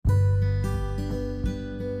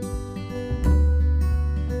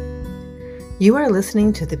You are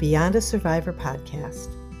listening to the Beyond a Survivor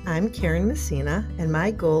podcast. I'm Karen Messina, and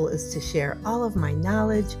my goal is to share all of my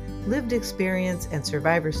knowledge, lived experience, and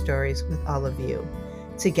survivor stories with all of you.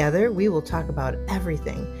 Together, we will talk about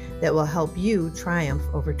everything that will help you triumph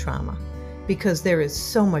over trauma, because there is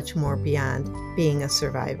so much more beyond being a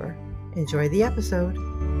survivor. Enjoy the episode.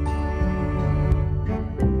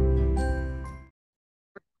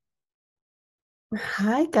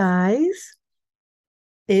 Hi, guys.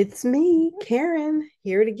 It's me, Karen,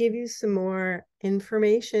 here to give you some more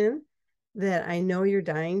information that I know you're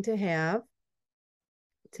dying to have.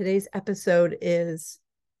 Today's episode is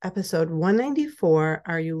episode 194,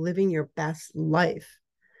 Are You Living Your Best Life?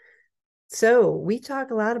 So we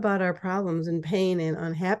talk a lot about our problems and pain and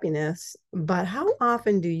unhappiness, but how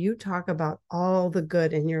often do you talk about all the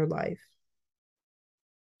good in your life?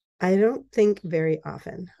 I don't think very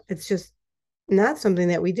often. It's just not something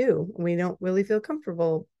that we do. We don't really feel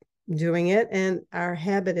comfortable doing it. And our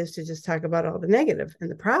habit is to just talk about all the negative and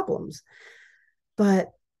the problems.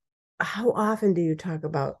 But how often do you talk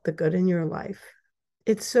about the good in your life?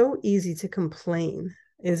 It's so easy to complain,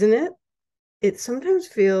 isn't it? It sometimes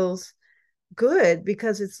feels good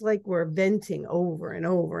because it's like we're venting over and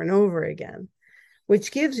over and over again,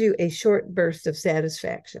 which gives you a short burst of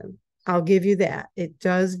satisfaction. I'll give you that. It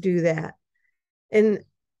does do that.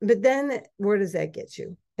 But then where does that get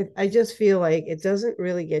you? I just feel like it doesn't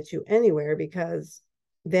really get you anywhere, because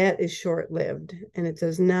that is short-lived and it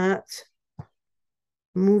does not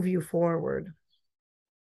move you forward.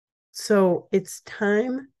 So it's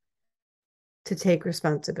time to take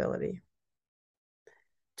responsibility.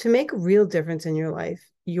 To make a real difference in your life,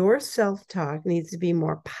 your self-talk needs to be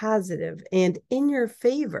more positive and in your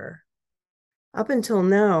favor. Up until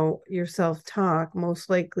now, your self-talk most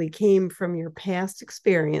likely came from your past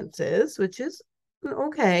experiences, which is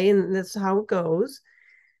okay, and that's how it goes.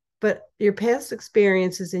 But your past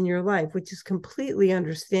experiences in your life, which is completely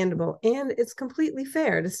understandable, and it's completely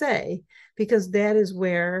fair to say, because that is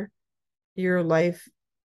where your life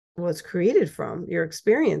was created from, your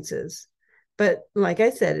experiences. But like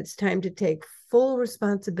I said, it's time to take full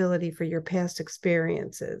responsibility for your past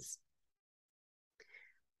experiences.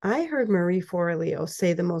 I heard Marie Forleo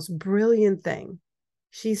say the most brilliant thing.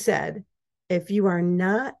 She said, if you are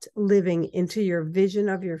not living into your vision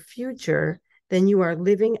of your future, then you are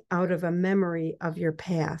living out of a memory of your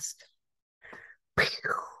past.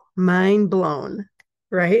 Mind blown,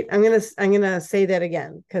 right? I'm gonna say that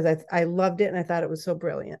again because I loved it and I thought it was so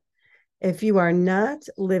brilliant. If you are not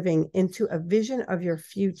living into a vision of your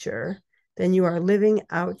future, then you are living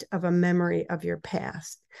out of a memory of your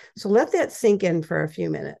past. So let that sink in for a few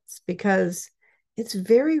minutes, because it's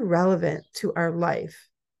very relevant to our life.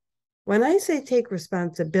 When I say take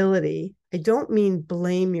responsibility, I don't mean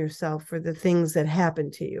blame yourself for the things that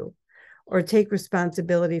happen to you or take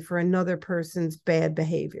responsibility for another person's bad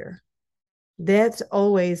behavior. That's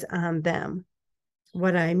always on them.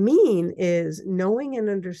 What I mean is knowing and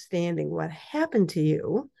understanding what happened to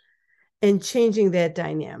you and changing that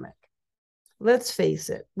dynamic. Let's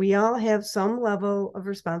face it, we all have some level of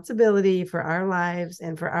responsibility for our lives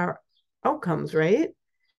and for our outcomes, right?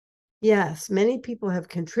 Yes, many people have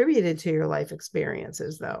contributed to your life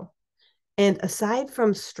experiences, though. And aside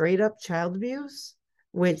from straight up child abuse,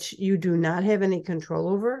 which you do not have any control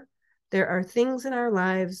over, there are things in our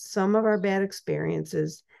lives, some of our bad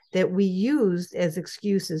experiences, that we used as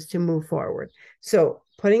excuses to move forward. So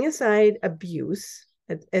putting aside abuse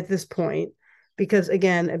at this point, because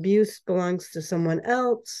again, abuse belongs to someone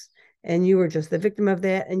else and you were just the victim of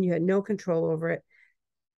that and you had no control over it.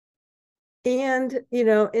 And,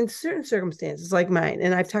 in certain circumstances like mine,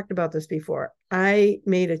 and I've talked about this before, I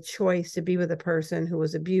made a choice to be with a person who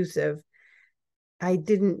was abusive. I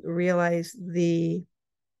didn't realize the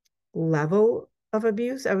level of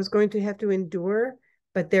abuse I was going to have to endure,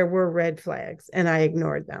 but there were red flags and I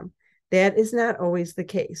ignored them. That is not always the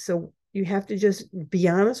case. So you have to just be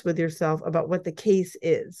honest with yourself about what the case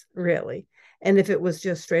is, really. And if it was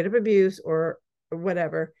just straight up abuse or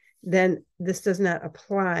whatever, then this does not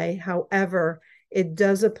apply. However, it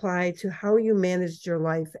does apply to how you managed your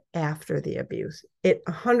life after the abuse. It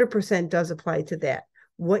 100% does apply to that.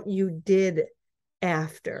 What you did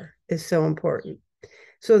after is so important.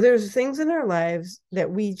 So there's things in our lives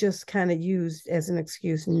that we just kind of used as an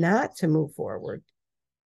excuse not to move forward.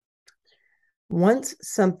 Once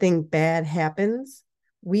something bad happens,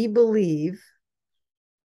 we believe,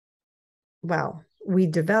 we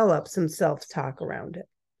develop some self-talk around it.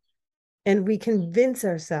 And we convince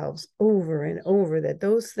ourselves over and over that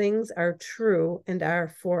those things are true and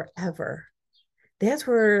are forever. That's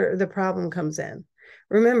where the problem comes in.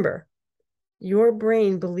 Remember, Your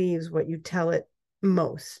brain believes what you tell it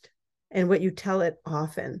most and what you tell it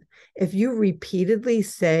often. If you repeatedly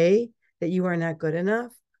say that you are not good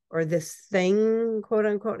enough, or this thing, quote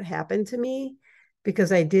unquote, happened to me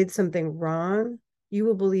because I did something wrong, you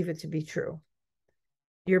will believe it to be true.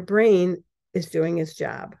 Your brain is doing its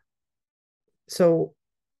job. So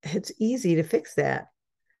it's easy to fix that.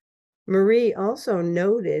 Marie also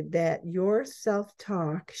noted that your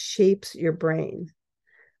self-talk shapes your brain.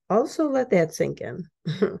 Also let that sink in.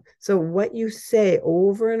 So what you say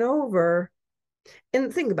over and over,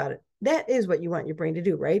 and think about it, that is what you want your brain to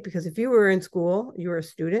do, right? Because if you were in school, you were a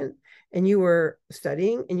student and you were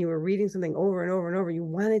studying and you were reading something over and over and over, you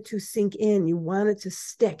want it to sink in, you want it to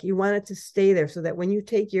stick, you want it to stay there, so that when you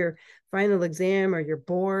take your final exam or your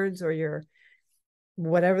boards or your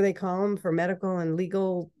whatever they call them for medical and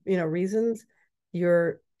legal, reasons,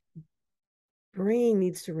 your brain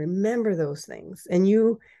needs to remember those things, and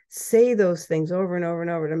you say those things over and over and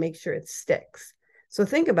over to make sure it sticks. So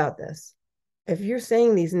think about this. If you're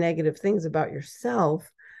saying these negative things about yourself,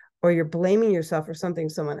 or you're blaming yourself for something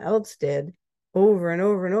someone else did over and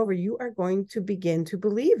over and over, you are going to begin to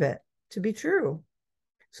believe it to be true.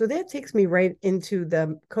 So that takes me right into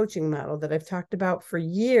the coaching model that I've talked about for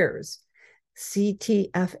years.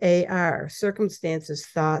 CTFAR: circumstances,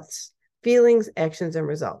 thoughts, feelings, actions, and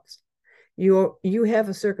results. You have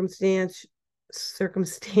a circumstance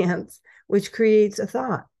which creates a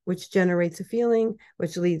thought, which generates a feeling,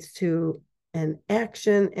 which leads to an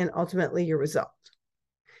action, and ultimately your result.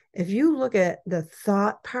 If you look at the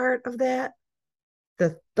thought part of that,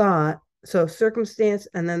 the thought, so circumstance,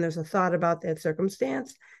 and then there's a thought about that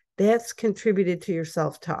circumstance, that's contributed to your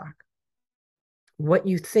self-talk, what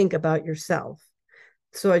you think about yourself.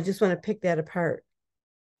 So I just want to pick that apart.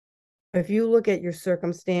 If you look at your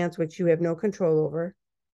circumstance, which you have no control over,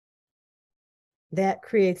 that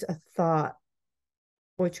creates a thought,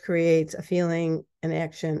 which creates a feeling, an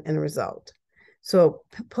action, and a result. So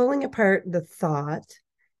pulling apart the thought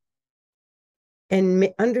and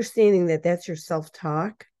understanding that that's your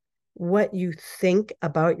self-talk, what you think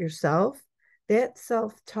about yourself, that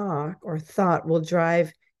self-talk or thought will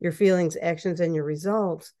drive your feelings, actions, and your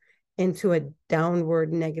results into a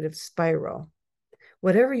downward negative spiral.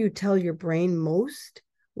 Whatever you tell your brain most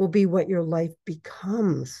will be what your life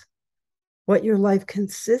becomes, what your life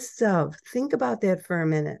consists of. Think about that for a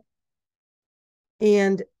minute.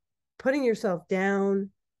 And putting yourself down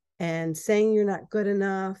and saying you're not good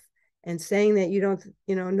enough and saying that you don't,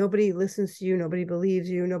 nobody listens to you, nobody believes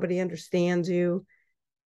you, nobody understands you.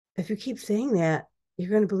 If you keep saying that, you're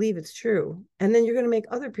going to believe it's true. And then you're going to make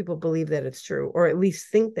other people believe that it's true, or at least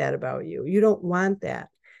think that about you. You don't want that.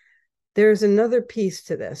 There's another piece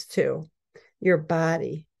to this too. Your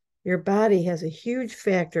body. Your body has a huge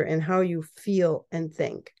factor in how you feel and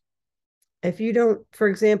think. If you don't, for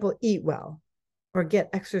example, eat well or get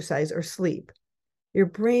exercise or sleep, your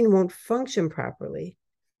brain won't function properly,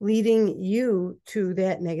 leading you to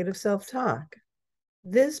that negative self-talk.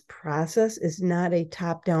 This process is not a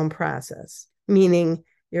top-down process, meaning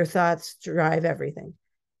your thoughts drive everything,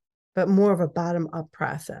 but more of a bottom-up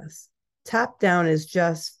process. Top-down is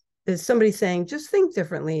somebody saying, just think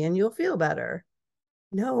differently and you'll feel better.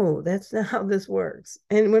 No, that's not how this works.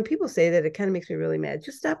 And when people say that, it kind of makes me really mad.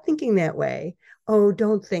 Just stop thinking that way. Oh,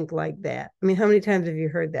 don't think like that. I mean, how many times have you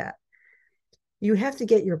heard that? You have to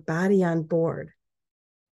get your body on board.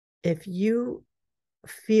 If you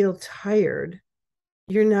feel tired,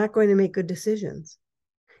 you're not going to make good decisions.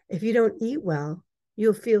 If you don't eat well,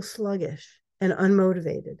 you'll feel sluggish and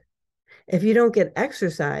unmotivated. If you don't get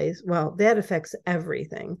exercise, well, that affects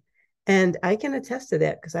everything. And I can attest to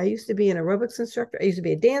that because I used to be an aerobics instructor. I used to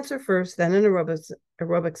be a dancer first, then an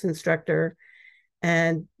aerobics instructor.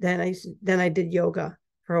 And then I did yoga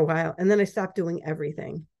for a while. And then I stopped doing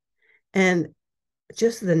everything. And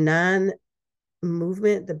just the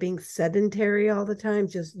non-movement, the being sedentary all the time,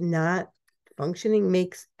 just not functioning,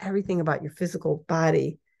 makes everything about your physical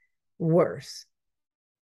body worse.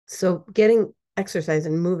 So getting exercise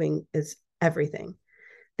and moving is everything.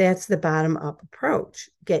 That's the bottom-up approach.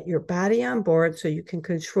 Get your body on board so you can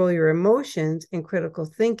control your emotions, and critical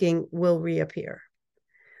thinking will reappear.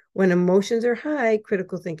 When emotions are high,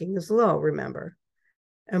 critical thinking is low, remember.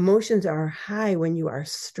 Emotions are high when you are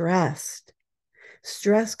stressed.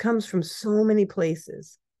 Stress comes from so many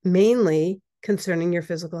places, mainly concerning your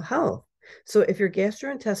physical health. So if your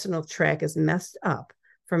gastrointestinal tract is messed up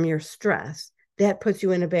from your stress, that puts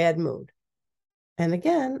you in a bad mood. And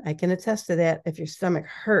again, I can attest to that. If your stomach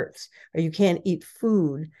hurts, or you can't eat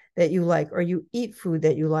food that you like, or you eat food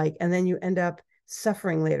that you like, and then you end up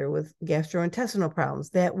suffering later with gastrointestinal problems.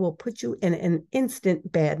 That will put you in an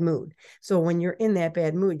instant bad mood. So when you're in that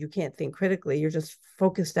bad mood, you can't think critically. You're just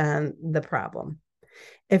focused on the problem.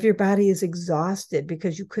 If your body is exhausted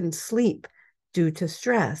because you couldn't sleep due to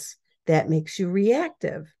stress, that makes you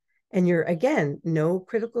reactive. And you're, again, no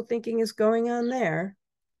critical thinking is going on there.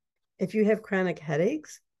 If you have chronic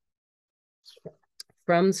headaches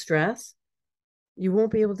from stress, you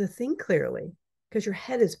won't be able to think clearly because your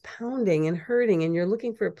head is pounding and hurting, and you're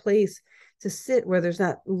looking for a place to sit where there's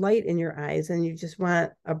not light in your eyes, and you just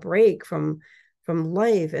want a break from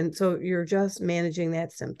life. And so you're just managing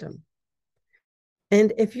that symptom.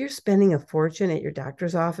 And if you're spending a fortune at your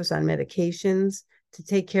doctor's office on medications to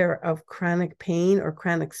take care of chronic pain or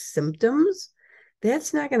chronic symptoms,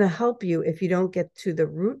 that's not going to help you if you don't get to the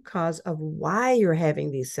root cause of why you're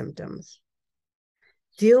having these symptoms.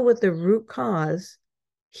 Deal with the root cause,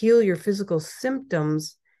 heal your physical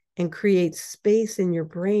symptoms, and create space in your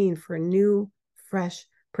brain for new, fresh,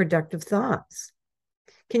 productive thoughts.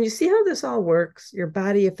 Can you see how this all works? Your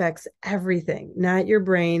body affects everything, not your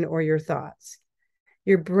brain or your thoughts.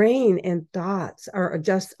 Your brain and thoughts are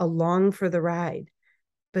just along for the ride,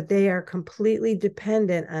 but they are completely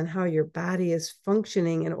dependent on how your body is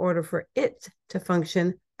functioning in order for it to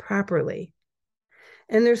function properly.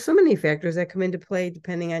 And there's so many factors that come into play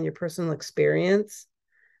depending on your personal experience.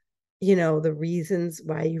 You know, the reasons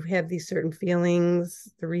why you have these certain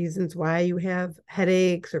feelings, the reasons why you have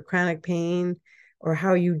headaches or chronic pain, or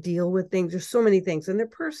how you deal with things. There's so many things, and they're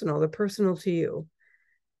personal to you.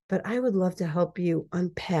 But I would love to help you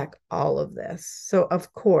unpack all of this. So,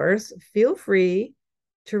 of course, feel free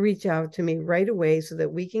to reach out to me right away so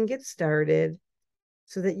that we can get started,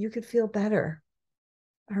 so that you could feel better.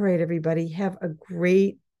 All right, everybody, have a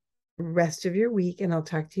great rest of your week, and I'll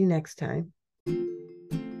talk to you next time.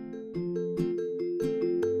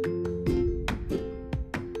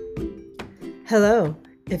 Hello.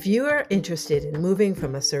 If you are interested in moving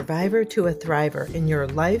from a survivor to a thriver in your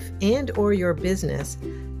life and or your business,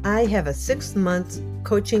 I have a 6-month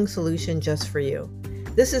coaching solution just for you.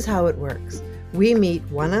 This is how it works. We meet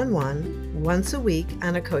one-on-one once a week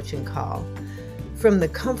on a coaching call. From the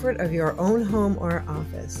comfort of your own home or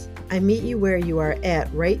office, I meet you where you are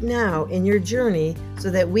at right now in your journey so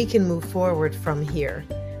that we can move forward from here.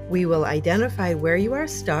 We will identify where you are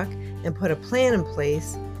stuck and put a plan in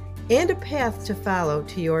place and a path to follow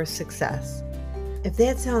to your success. If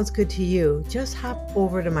that sounds good to you, just hop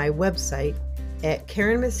over to my website at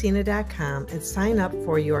KarenMessina.com and sign up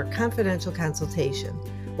for your confidential consultation.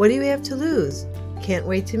 What do you have to lose? Can't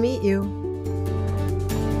wait to meet you.